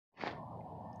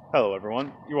Hello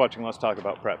everyone, you're watching Let's Talk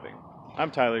About Prepping. I'm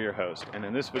Tyler, your host, and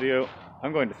in this video,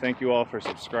 I'm going to thank you all for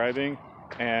subscribing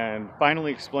and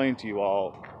finally explain to you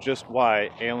all just why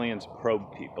aliens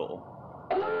probe people.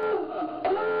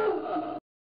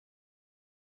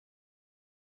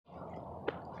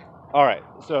 Alright,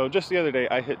 so just the other day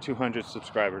I hit 200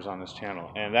 subscribers on this channel,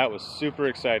 and that was super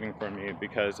exciting for me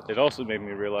because it also made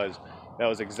me realize that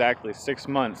was exactly 6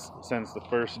 months since the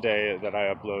first day that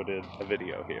I uploaded a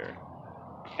video here.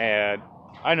 And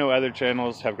I know other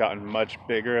channels have gotten much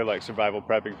bigger, like Survival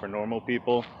Prepping for Normal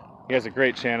People. He has a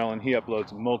great channel and he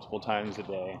uploads multiple times a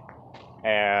day.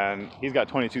 And he's got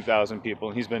 22,000 people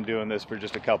and he's been doing this for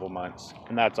just a couple months.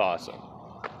 And that's awesome.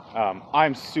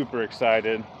 I'm super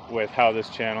excited with how this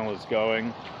channel is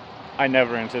going. I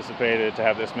never anticipated to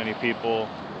have this many people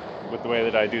with the way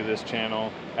that I do this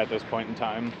channel at this point in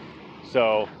time.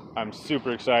 So I'm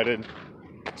super excited.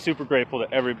 Super grateful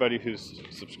to everybody who's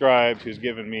subscribed, who's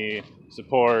given me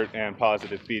support and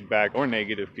positive feedback or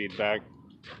negative feedback.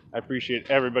 I appreciate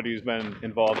everybody who's been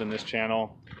involved in this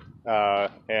channel,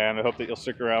 and I hope that you'll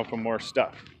stick around for more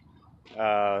stuff.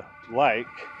 Like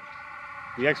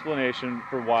the explanation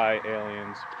for why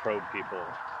aliens probe people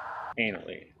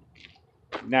anally.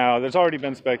 Now, there's already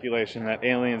been speculation that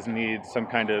aliens need some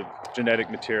kind of genetic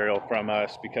material from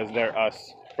us because they're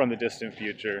us from the distant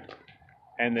future.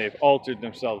 And they've altered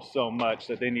themselves so much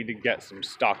that they need to get some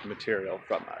stock material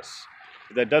from us.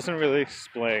 But that doesn't really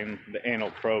explain the anal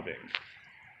probing.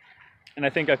 And I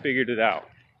think I figured it out.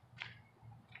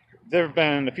 There have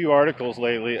been a few articles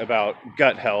lately about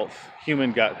gut health,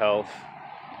 human gut health,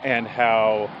 and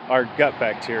how our gut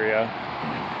bacteria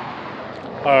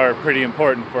are pretty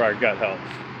important for our gut health.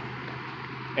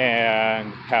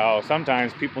 And how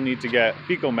sometimes people need to get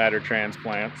fecal matter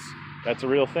transplants, that's a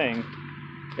real thing,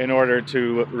 in order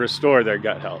to restore their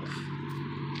gut health.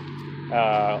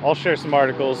 I'll share some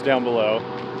articles down below,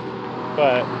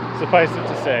 but suffice it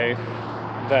to say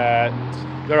that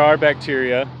there are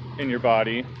bacteria in your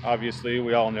body. Obviously,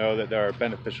 we all know that there are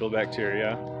beneficial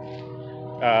bacteria.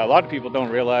 A lot of people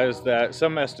don't realize that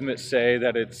some estimates say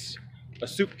that it's a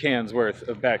soup can's worth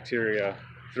of bacteria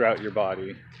throughout your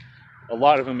body. A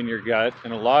lot of them in your gut,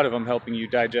 and a lot of them helping you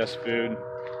digest food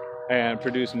and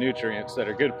produce nutrients that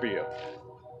are good for you.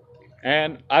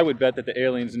 And I would bet that the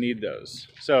aliens need those.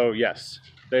 So yes,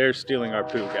 they're stealing our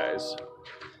poo, guys.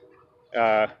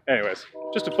 Anyways,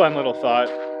 just a fun little thought.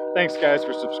 Thanks guys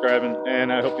for subscribing,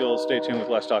 and I hope you'll stay tuned with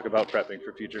Let's Talk About Prepping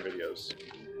for future videos.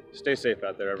 Stay safe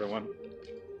out there, everyone.